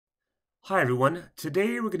Hi everyone,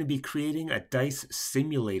 today we're going to be creating a dice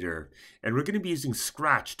simulator and we're going to be using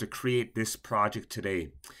Scratch to create this project today.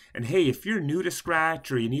 And hey, if you're new to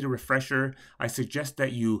Scratch or you need a refresher, I suggest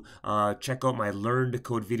that you check out my Learn to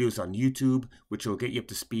Code videos on YouTube, which will get you up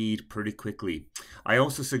to speed pretty quickly. I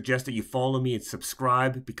also suggest that you follow me and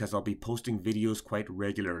subscribe because I'll be posting videos quite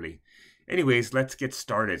regularly. Anyways, let's get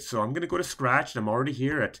started. So I'm going to go to Scratch and I'm already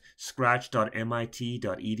here at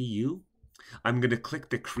scratch.mit.edu. I'm going to click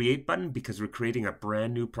the Create button because we're creating a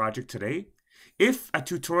brand new project today. If a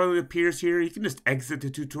tutorial appears here, you can just exit the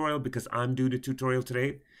tutorial because I'm doing a tutorial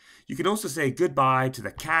today. You can also say goodbye to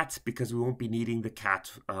the cat because we won't be needing the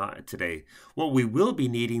cat today. What we will be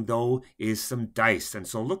needing though is some dice. And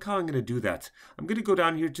so look how I'm going to do that. I'm going to go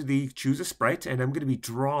down here to the choose a sprite and I'm going to be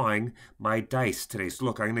drawing my dice today. So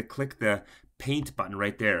look, I'm going to click the paint button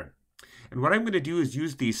right there. And what I'm going to do is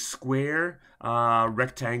use the square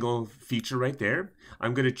rectangle feature right there.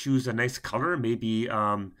 I'm going to choose a nice color, maybe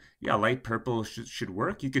light purple should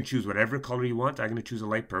work. You can choose whatever color you want. I'm going to choose a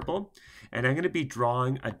light purple. And I'm going to be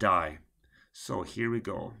drawing a die. So here we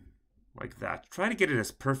go, like that. Try to get it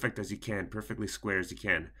as perfect as you can, perfectly square as you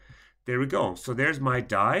can. There we go. So there's my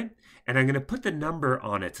die. And I'm going to put the number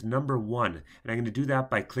on it, number 1. And I'm going to do that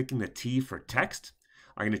by clicking the T for text.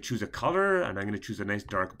 I'm going to choose a color, and I'm going to choose a nice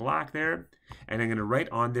dark black there. And I'm going to write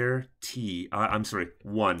on there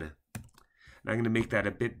 1. And I'm going to make that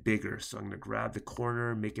a bit bigger. So I'm going to grab the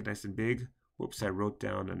corner, make it nice and big. Whoops, I wrote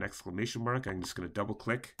down an exclamation mark. I'm just going to double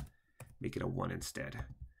click, make it a 1 instead.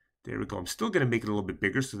 There we go. I'm still going to make it a little bit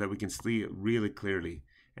bigger so that we can see it really clearly.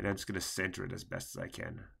 And I'm just going to center it as best as I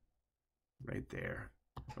can. Right there.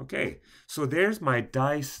 Okay, so there's my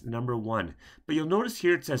dice number 1. But you'll notice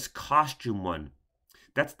here it says costume 1.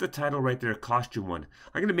 That's the title right there, costume 1.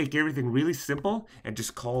 I'm going to make everything really simple and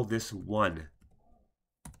just call this 1.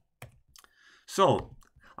 So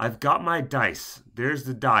I've got my dice. There's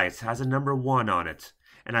the die. It has a number 1 on it.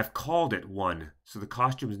 And I've called it 1. So the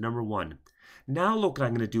costume is number 1. Now look what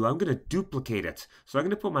I'm going to do. I'm going to duplicate it. So I'm going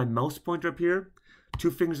to put my mouse pointer up here,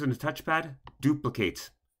 2 fingers on the touchpad, duplicate.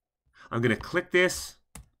 I'm going to click this,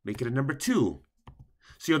 make it a number 2.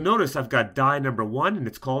 So you'll notice I've got die number 1 and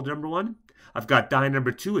it's called number 1. I've got die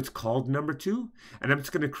number 2, it's called number 2. And I'm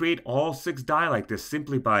just going to create all 6 die like this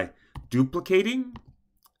simply by duplicating,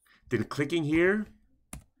 then clicking here,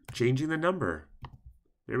 changing the number.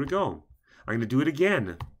 There we go. I'm going to do it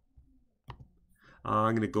again.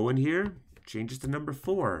 I'm going to go in here, change it to number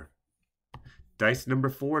 4. Dice number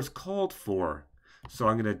 4 is called 4. So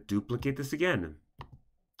I'm going to duplicate this again. I'm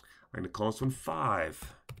going to call this one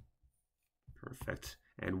 5. Perfect.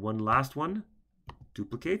 And one last one,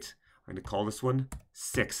 duplicate. I'm going to call this one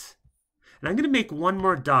 6. And I'm going to make one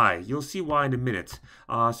more die. You'll see why in a minute.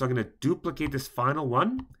 So I'm going to duplicate this final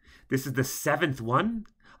one. This is the 7th one.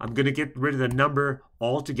 I'm going to get rid of the number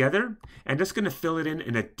altogether and just going to fill it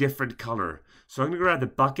in a different color. So I'm going to grab the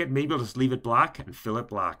bucket. Maybe I'll just leave it black and fill it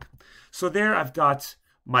black. So there I've got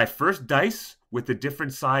my first dice with the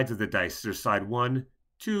different sides of the dice. There's side 1,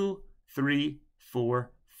 2, 3,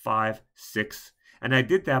 4, 5, 6. And I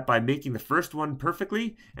did that by making the first one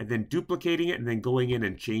perfectly and then duplicating it and then going in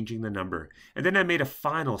and changing the number. And then I made a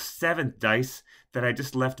final 7th dice that I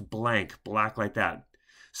just left blank, black like that.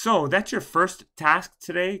 So that's your first task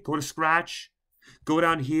today. Go to Scratch, go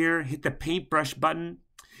down here, hit the paintbrush button,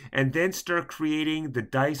 and then start creating the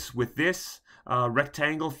dice with this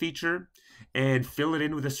rectangle feature and fill it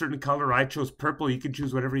in with a certain color. I chose purple. You can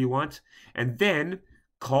choose whatever you want. And then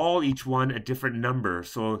call each one a different number.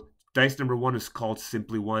 So dice number 1 is called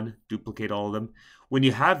simply 1. Duplicate all of them. When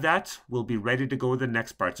you have that, we'll be ready to go to the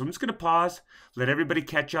next part. So I'm just going to pause, let everybody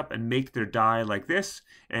catch up and make their die like this.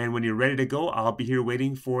 And when you're ready to go, I'll be here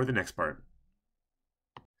waiting for the next part.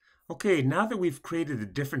 Okay, now that we've created the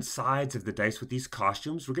different sides of the dice with these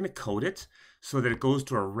costumes, we're going to code it so that it goes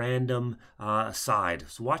to a random side.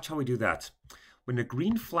 So watch how we do that. When the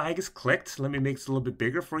green flag is clicked, let me make this a little bit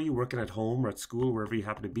bigger for you working at home or at school, wherever you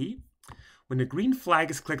happen to be. When the green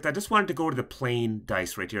flag is clicked, I just wanted to go to the plain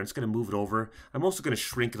dice right here. I'm just going to move it over. I'm also going to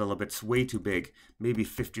shrink it a little bit. It's way too big, maybe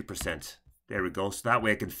 50%. There we go. So that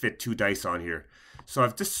way I can fit 2 dice on here. So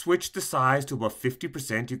I've just switched the size to about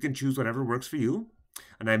 50%. You can choose whatever works for you.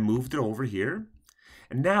 And I moved it over here.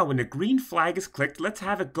 And now when the green flag is clicked, let's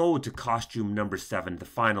have it go to costume number 7, the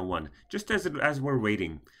final one, just as we're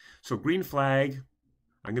waiting. So green flag,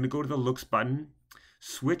 I'm going to go to the looks button,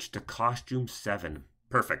 switch to costume 7.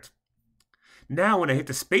 Perfect. Now when I hit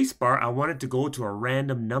the space bar, I want it to go to a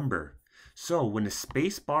random number. So when the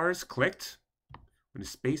space bar is clicked, when the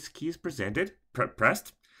space key is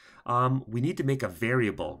pressed, we need to make a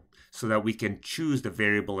variable so that we can choose the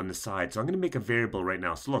variable in the side. So I'm going to make a variable right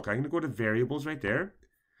now. So look, I'm going to go to variables right there.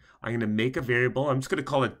 I'm going to make a variable. I'm just going to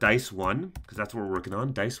call it dice1 because that's what we're working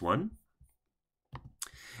on, dice1.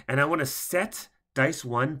 And I want to set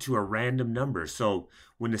dice1 to a random number. So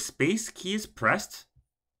when the space key is pressed,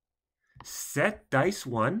 set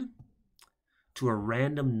dice1 to a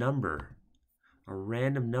random number. A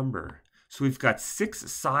random number. So we've got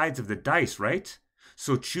 6 sides of the dice, right?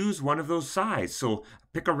 So choose one of those sides. So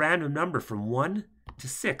pick a random number from 1 to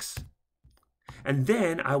 6. And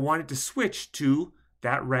then I want it to switch to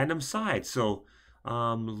that random side. So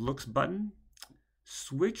looks button,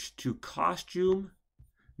 switch to costume,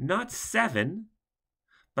 not 7,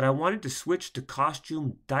 but I want it to switch to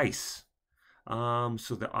costume dice.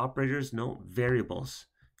 So the operators, no, variables,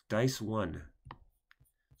 dice1.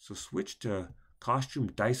 So switch to costume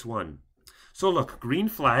dice1. So look, green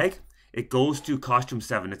flag, it goes to costume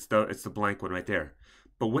 7. It's the blank one right there.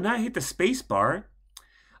 But when I hit the space bar,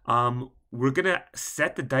 we're gonna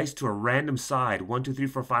set the dice to a random side, 1, 2, 3,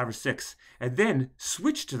 4, 5, or 6, and then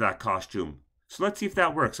switch to that costume. So let's see if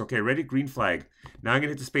that works. Okay, ready? Green flag. Now I'm gonna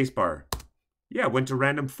hit the space bar. Yeah, went to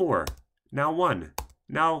random 4. Now 1.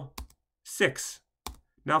 Now 6.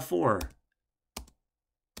 Now 4.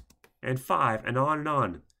 And 5, and on and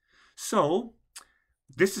on. So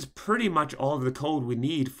this is pretty much all of the code we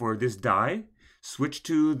need for this die. Switch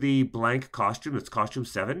to the blank costume, that's costume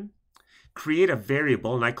 7. Create a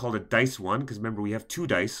variable, and I called it dice1, because remember we have 2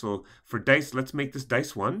 dice. So for dice, let's make this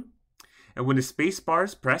dice1. And when the space bar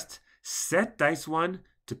is pressed, set dice1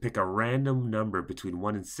 to pick a random number between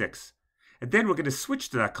 1 and 6. And then we're going to switch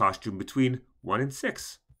to that costume between 1 and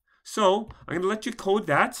 6. So I'm going to let you code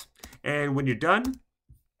that, and when you're done,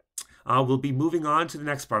 we'll be moving on to the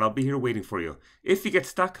next part. I'll be here waiting for you. If you get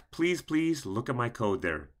stuck, please look at my code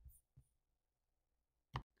there.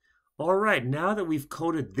 All right, now that we've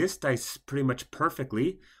coded this dice pretty much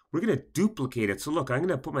perfectly, we're going to duplicate it. So look, I'm going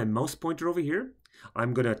to put my mouse pointer over here.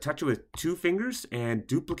 I'm going to touch it with 2 fingers and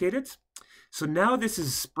duplicate it. So now this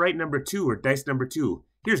is sprite number 2, or dice number 2.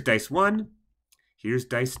 Here's dice 1. Here's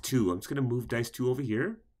dice 2. I'm just going to move dice 2 over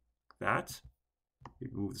here. That.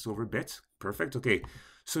 Move this over a bit. Perfect. Okay.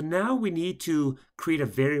 So now we need to create a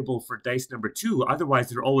variable for dice number 2. Otherwise,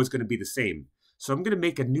 they're always going to be the same. So I'm going to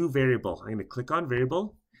make a new variable. I'm going to click on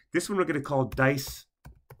variable. This one we're going to call dice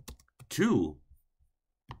 2.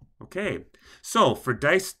 Okay. So for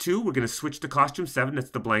dice 2, we're going to switch to costume 7.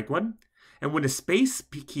 That's the blank one. And when the space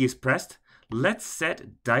key is pressed, let's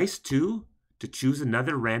set dice 2 to choose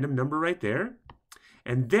another random number right there.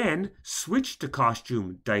 And then switch to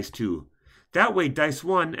costume dice 2. That way, dice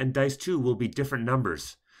 1 and dice 2 will be different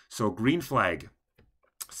numbers. So green flag,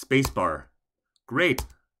 spacebar. Great.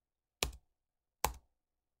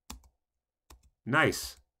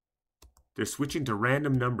 Nice. They're switching to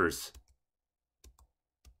random numbers.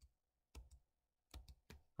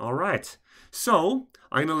 All right. So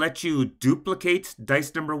I'm going to let you duplicate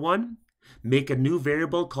dice number 1, make a new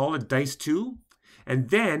variable, call it dice 2, and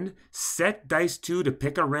then set dice 2 to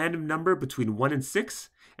pick a random number between 1 and 6,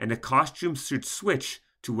 and the costume should switch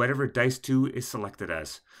to whatever dice 2 is selected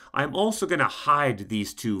as. I'm also going to hide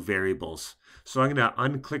these 2 variables. So I'm going to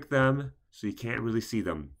unclick them so you can't really see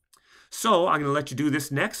them. So I'm going to let you do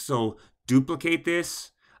this next. So duplicate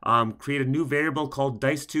this, create a new variable called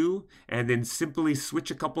dice2, and then simply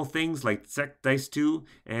switch a couple things like set dice2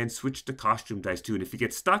 and switch to costume dice2. And if you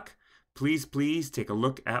get stuck, please take a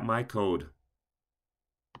look at my code.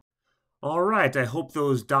 All right, I hope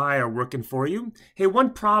those die are working for you. Hey,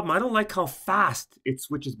 one problem, I don't like how fast it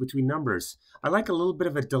switches between numbers. I like a little bit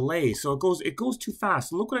of a delay, so it goes too fast.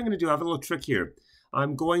 So look what I'm going to do. I have a little trick here.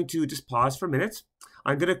 I'm going to just pause for a minute.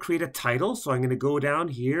 I'm going to create a title, so I'm going to go down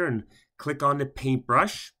here and click on the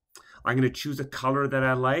paintbrush. I'm going to choose a color that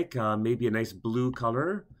I like, maybe a nice blue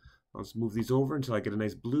color. I'll just move these over until I get a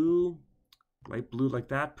nice blue, light blue like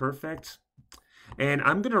that. Perfect. And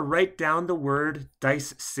I'm going to write down the word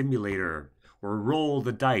dice simulator, or roll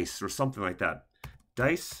the dice, or something like that.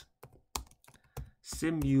 Dice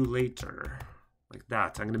simulator, like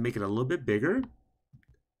that. I'm going to make it a little bit bigger.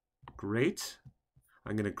 Great.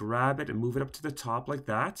 I'm going to grab it and move it up to the top like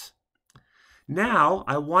that. Now,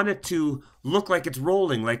 I want it to look like it's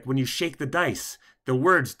rolling, like when you shake the dice. The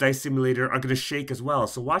words dice simulator are going to shake as well.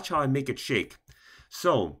 So watch how I make it shake.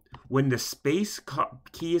 So when the space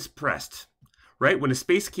key is pressed, right? When the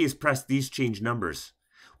space key is pressed, these change numbers.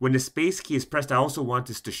 When the space key is pressed, I also want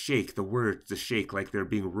this to shake, the words to shake like they're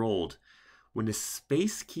being rolled. When the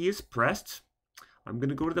space key is pressed, I'm going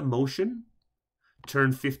to go to the motion,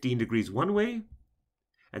 turn 15 degrees one way,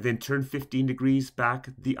 and then turn 15 degrees back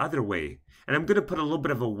the other way. And I'm going to put a little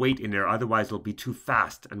bit of a weight in there, otherwise it'll be too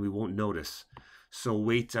fast and we won't notice. So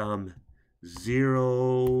weight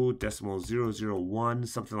 0.001,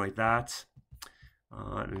 something like that.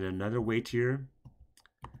 And another weight here,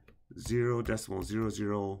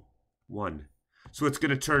 0.001. So it's going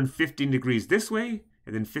to turn 15 degrees this way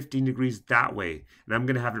and then 15 degrees that way. And I'm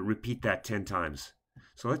going to have it repeat that 10 times.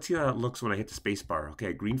 So let's see how it looks when I hit the space bar.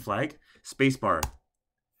 Okay, green flag, space bar.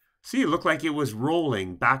 See, it looked like it was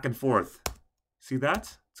rolling back and forth. See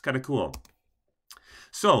that? It's kind of cool.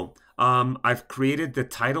 So I've created the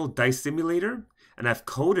title Dice Simulator, and I've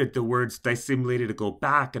coded the words Dice Simulator to go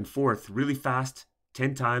back and forth really fast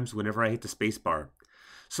 10 times whenever I hit the space bar.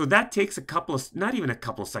 So that takes a couple of, not even a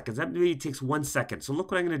couple of seconds, that maybe takes 1 second. So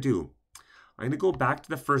look what I'm going to do. I'm going to go back to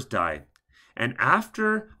the first die. And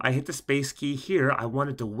after I hit the space key here, I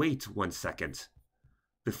wanted to wait 1 second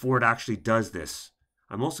before it actually does this.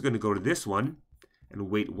 I'm also going to go to this one and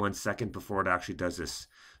wait 1 second before it actually does this.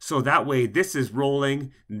 So that way, this is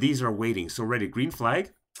rolling, these are waiting. So ready, green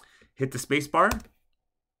flag, hit the space bar.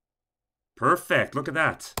 Perfect, look at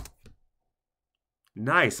that.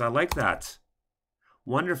 Nice, I like that.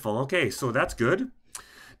 Wonderful, okay, so that's good.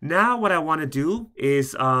 Now what I want to do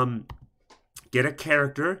is get a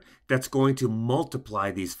character that's going to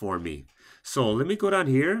multiply these for me. So let me go down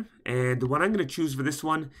here, and the one I'm going to choose for this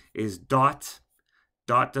one is Dot.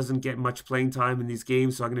 Dot doesn't get much playing time in these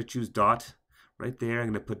games, so I'm going to choose Dot right there. I'm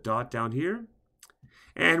going to put Dot down here,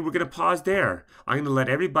 and we're going to pause there. I'm going to let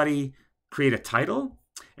everybody create a title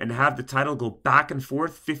and have the title go back and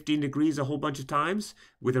forth 15 degrees a whole bunch of times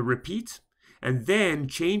with a repeat, and then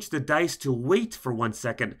change the dice to wait for 1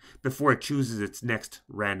 second before it chooses its next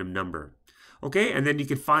random number. Okay, and then you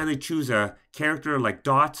can finally choose a character like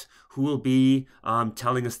Dot who will be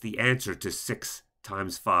telling us the answer to 6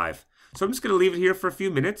 times 5. So I'm just going to leave it here for a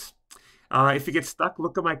few minutes. If you get stuck,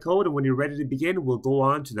 look at my code, and when you're ready to begin, we'll go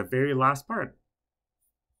on to the very last part.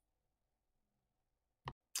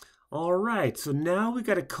 All right, so now we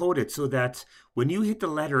got to code it so that when you hit the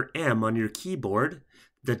letter M on your keyboard,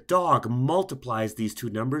 the dog multiplies these two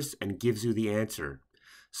numbers and gives you the answer.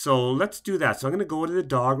 So let's do that. So I'm going to go to the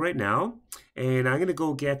dog right now, and I'm going to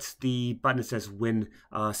go get the button that says when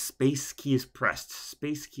space key is pressed.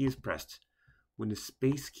 Space key is pressed. When the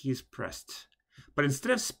space key is pressed. But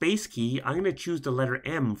instead of space key, I'm going to choose the letter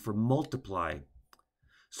M for multiply.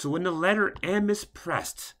 So when the letter M is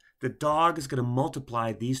pressed, the dog is going to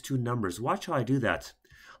multiply these two numbers. Watch how I do that.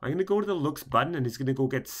 I'm going to go to the looks button, and he's going to go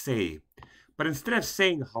get say. But instead of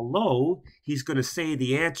saying hello, he's going to say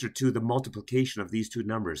the answer to the multiplication of these two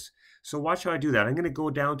numbers. So watch how I do that. I'm going to go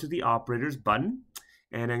down to the operators button,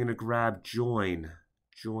 and I'm going to grab join.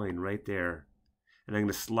 Join right there. And I'm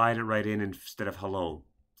going to slide it right in instead of hello.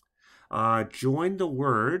 Join the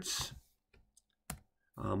words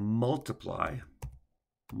multiply.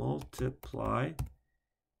 Multiply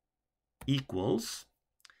equals.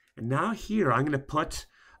 And now here I'm going to put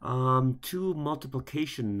two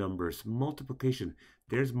multiplication numbers. Multiplication.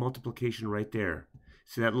 There's multiplication right there.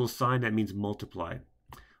 See that little sign? That means multiply.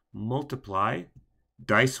 Multiply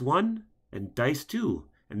dice 1 and dice 2.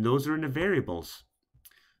 And those are in the variables.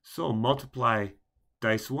 So multiply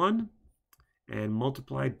dice 1 and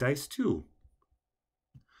multiply dice 2.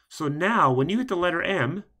 So now when you hit the letter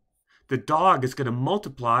M, the dog is going to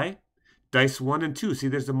multiply dice 1 and 2. See,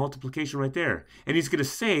 there's the multiplication right there. And he's going to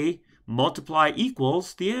say multiply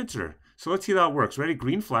equals the answer. So let's see how it works. Ready?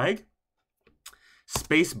 Green flag.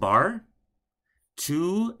 Space bar.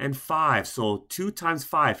 2 and 5. So 2 times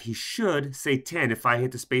 5. He should say 10 if I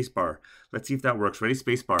hit the space bar. Let's see if that works. Ready?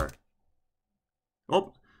 Space bar.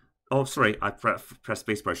 Oh, sorry. I pressed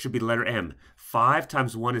space bar. It should be the letter M. 5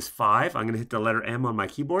 times 1 is 5. I'm going to hit the letter M on my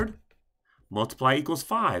keyboard. Multiply equals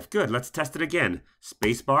 5. Good. Let's test it again.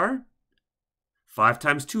 Space bar. 5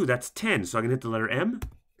 times 2. That's 10. So I'm going to hit the letter M.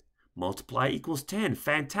 Multiply equals 10.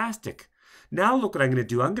 Fantastic. Now look what I'm going to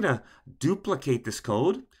do. I'm going to duplicate this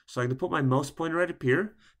code. So I'm going to put my mouse pointer right up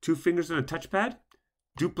here. 2 fingers on a touchpad.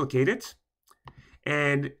 Duplicate it.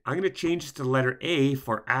 And I'm going to change this to the letter A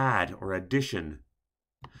for add or addition.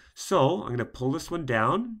 So I'm going to pull this one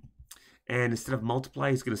down. And instead of multiply,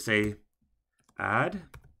 he's going to say add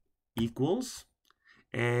equals.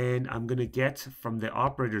 And I'm going to get from the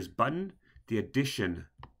operators button the addition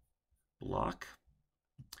block.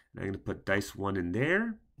 And I'm going to put dice 1 in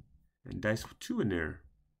there and dice 2 in there.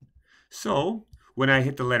 So when I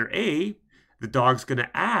hit the letter A, the dog's going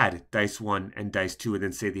to add dice 1 and dice 2 and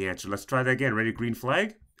then say the answer. Let's try that again. Ready? Green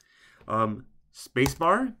flag. Space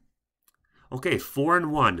bar. Okay, 4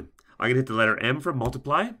 and 1. I'm going to hit the letter M for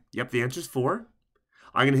multiply. Yep, the answer is 4.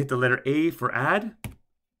 I'm going to hit the letter A for add.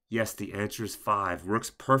 Yes, the answer is 5.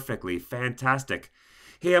 Works perfectly. Fantastic.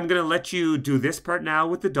 Hey, I'm going to let you do this part now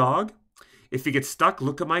with the dog. If you get stuck,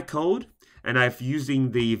 look at my code. And I'm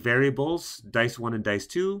using the variables, dice 1 and dice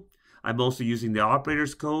 2. I'm also using the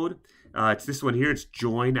operator's code. It's this one here. It's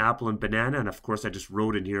join apple and banana. And of course, I just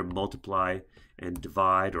wrote in here multiply and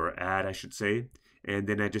divide, or add, I should say. And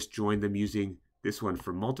then I just joined them using this one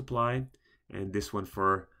for multiply and this one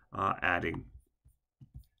for adding.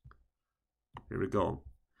 There we go.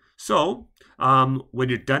 So when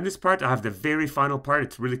you're done this part, I have the very final part.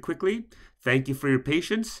 It's really quickly. Thank you for your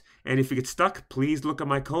patience. And if you get stuck, please look at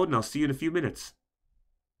my code and I'll see you in a few minutes.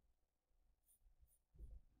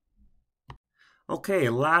 Okay,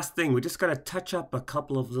 last thing, we just got to touch up a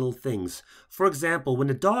couple of little things. For example, when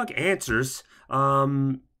the dog answers,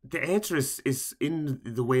 the answer is in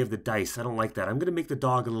the way of the dice. I don't like that. I'm going to make the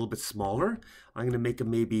dog a little bit smaller. I'm going to make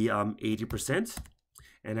him maybe 80%.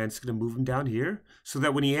 And I'm just going to move him down here so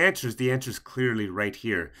that when he answers, the answer is clearly right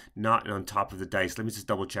here, not on top of the dice. Let me just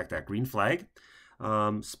double check that. Green flag,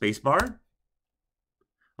 space bar.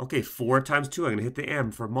 Okay, 4 times 2. I'm going to hit the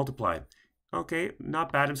M for multiply. Okay,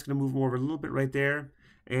 not bad. I'm just going to move him over a little bit right there.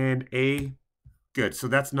 And A, good. So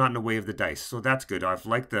that's not in the way of the dice. So that's good.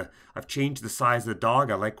 I've changed the size of the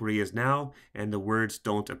dog. I like where he is now. And the words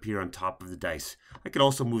don't appear on top of the dice. I could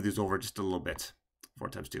also move these over just a little bit. 4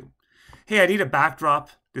 times 2. Hey, I need a backdrop.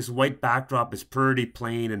 This white backdrop is pretty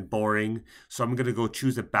plain and boring, so I'm going to go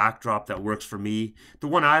choose a backdrop that works for me. The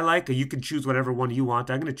one I like, you can choose whatever one you want.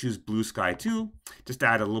 I'm going to choose blue sky too, just to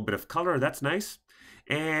add a little bit of color. That's nice.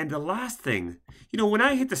 And the last thing, when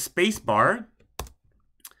I hit the space bar,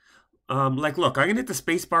 look, I'm going to hit the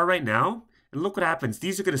space bar right now, and look what happens.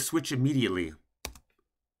 These are going to switch immediately.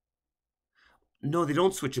 No, they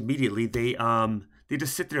don't switch immediately. They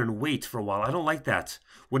just sit there and wait for a while. I don't like that.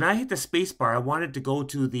 When I hit the space bar, I wanted to go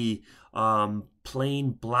to the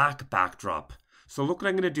plain black backdrop. So look what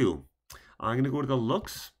I'm going to do. I'm going to go to the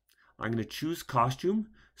looks. I'm going to choose costume,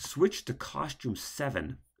 switch to costume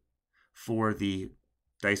 7 for the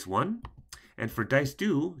dice 1. And for dice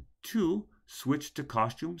 2, switch to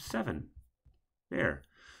costume 7. There.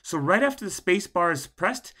 So right after the space bar is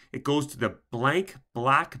pressed, it goes to the blank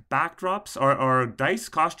black backdrops or dice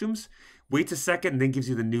costumes. Waits a second and then gives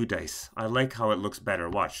you the new dice. I like how it looks better.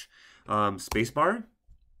 Watch. Space bar.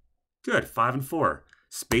 Good. 5 and 4.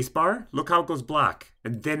 Space bar. Look how it goes black.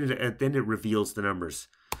 And then it reveals the numbers.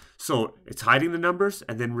 So it's hiding the numbers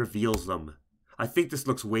and then reveals them. I think this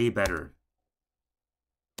looks way better.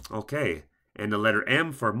 Okay. And the letter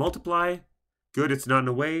M for multiply. Good. It's not in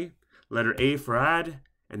the way. Letter A for add.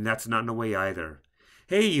 And that's not in the way either.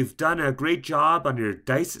 Hey, you've done a great job on your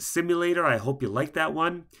dice simulator. I hope you like that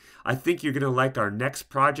one. I think you're going to like our next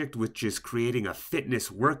project, which is creating a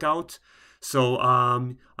fitness workout. So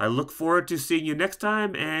I look forward to seeing you next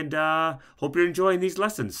time and hope you're enjoying these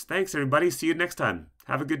lessons. Thanks, everybody. See you next time.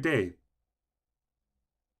 Have a good day.